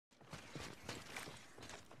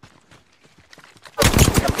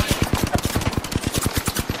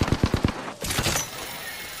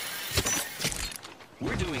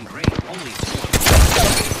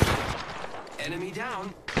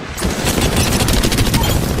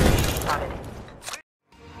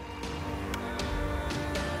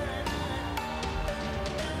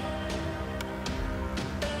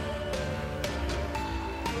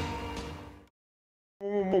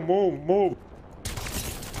move.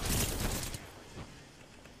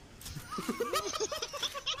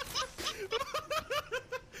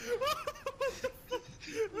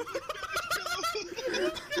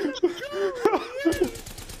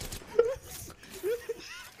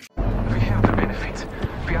 We have the benefit.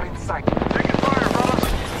 We are inside. Taking fire, brothers.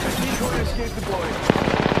 The decoy escaped the boy.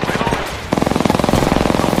 Reloading.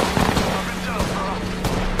 Up and down, brother.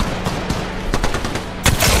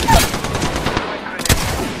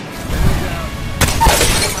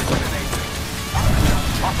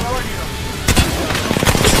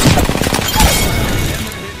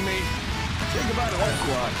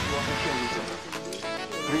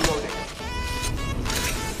 Reloading.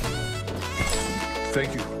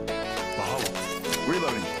 Thank you. Mahalo.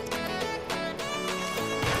 Reloading.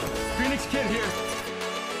 Phoenix Kid here.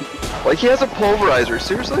 Like, he has a pulverizer,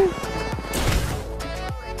 seriously?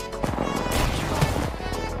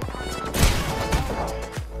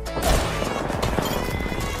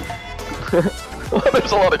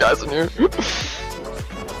 There's a lot of guys in here.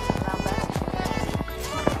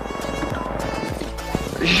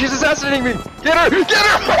 She's assassinating me! Get her! Get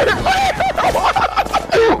her!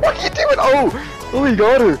 What are you doing? Oh, he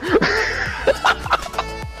got her.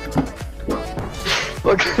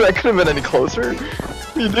 Look, that couldn't have been any closer.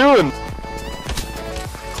 What are you doing?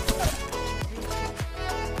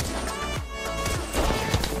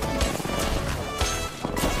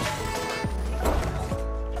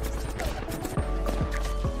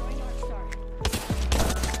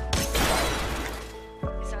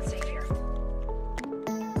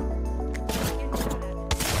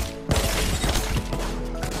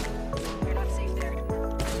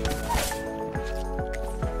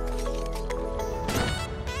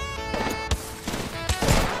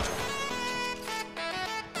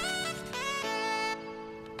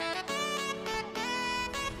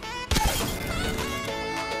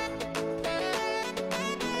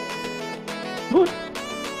 Good.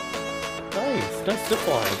 Nice zip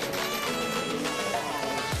line.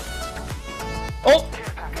 Oh!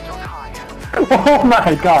 Oh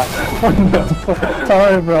my god! Oh no!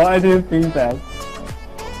 Sorry bro, I didn't think that.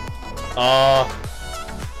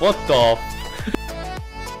 What the?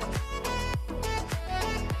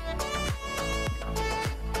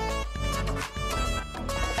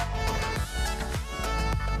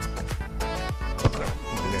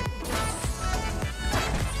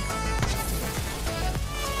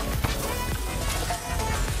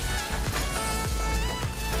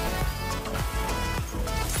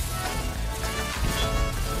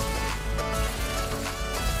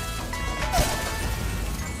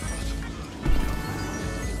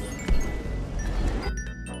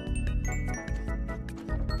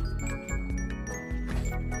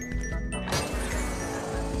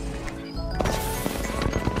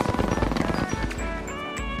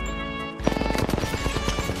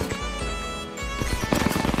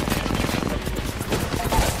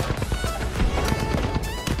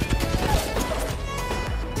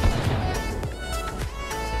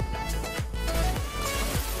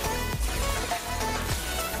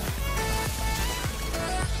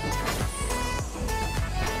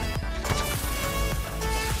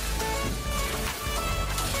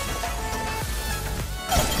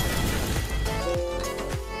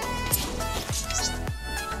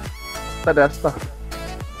 Tadasta.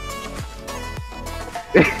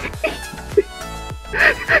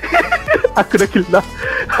 Aku dah kill dah.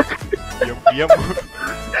 Diam.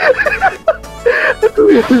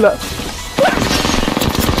 Aku kill dah.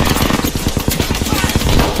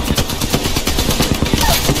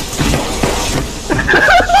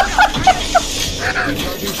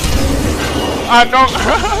 No.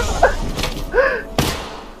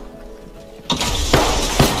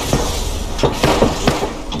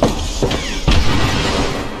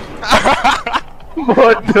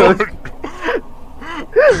 What the?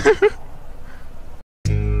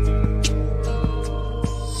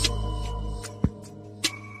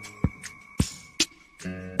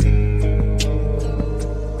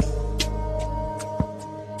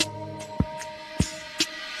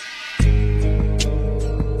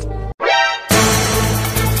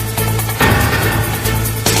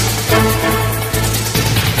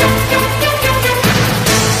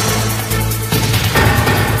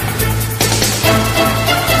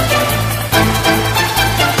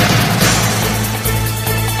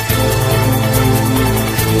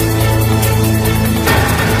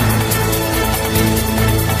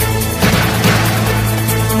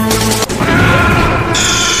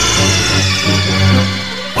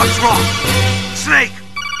 What's wrong? Snake!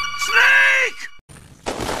 Snake!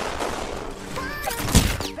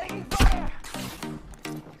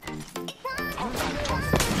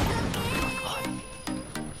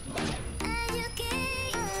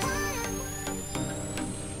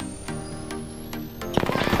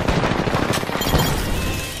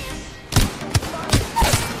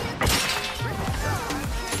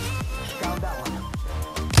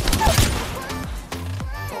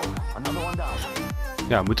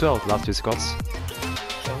 Ja, moet wel. Laatste twee squads.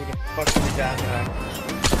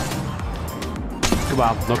 Kom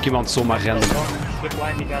aan, nog iemand zomaar random.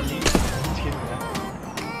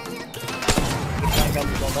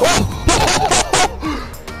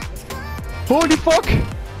 Holy fuck!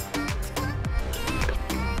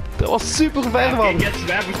 Dat was super ver, man. We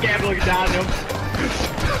hebben keiveel gedaan, jongens.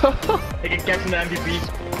 Ik heb catch een MVP.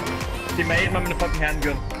 Die mij hier met mijn fucking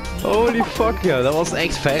handgun. Holy fuck, ja, dat was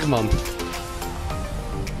echt ver, man.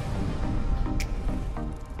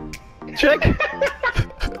 Check!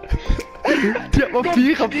 Die had maar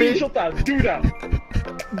 4 HP. Shot uit, doe dat!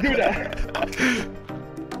 Doe dat!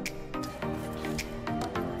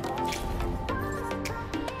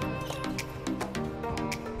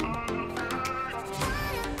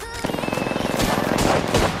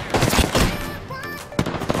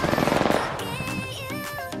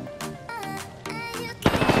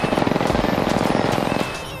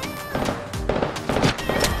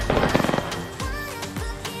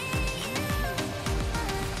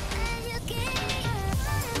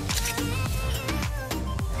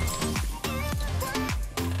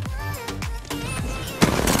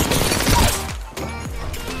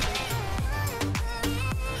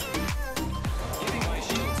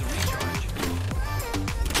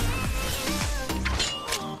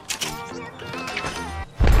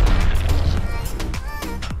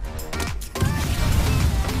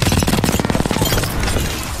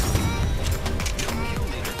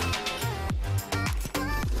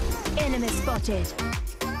 Enemy spotted.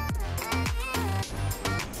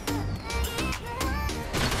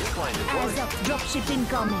 Eyes up, dropship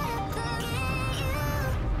incoming.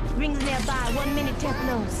 Rings nearby, 1 minute till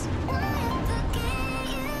close.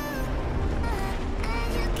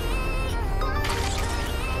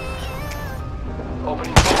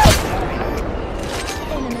 Opening.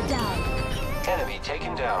 Enemy down. Enemy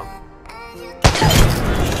taken down.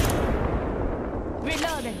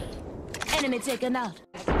 Reloading. Enemy taken out.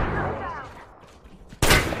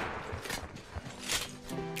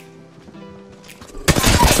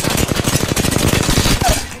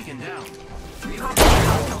 Taken down.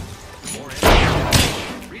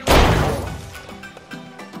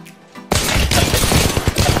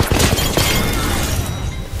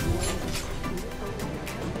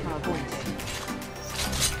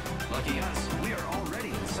 Lucky us, we are already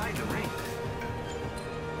inside the ring.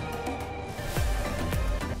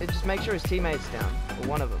 Just make sure his teammate's down, or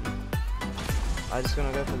one of them. I'm just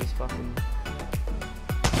gonna go for this fucking...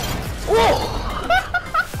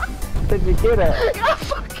 Did you get it? I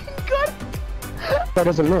fucking got it! That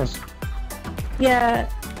doesn't miss. Yeah.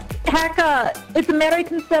 Hacker! It's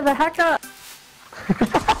American server, hacker!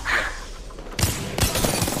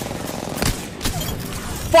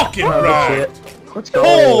 Fucking ragged! Let's go.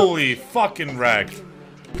 Holy fucking ragged!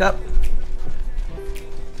 Up.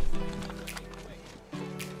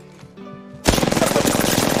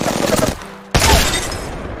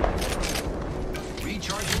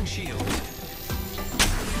 Recharging shield.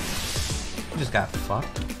 Just got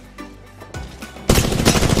fucked.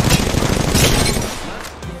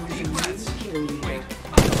 Deep breaths. Wait.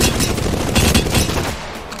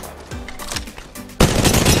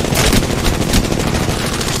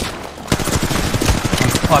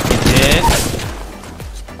 Fucking dead.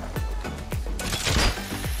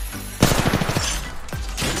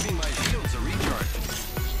 Giving my shields a recharge.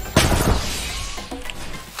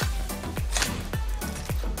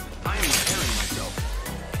 I am repairing myself.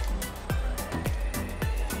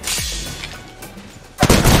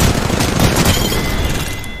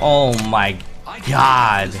 Oh my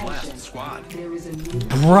god. This last squad.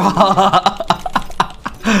 Bruh.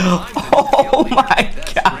 Oh my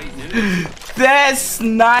god. That's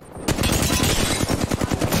nice.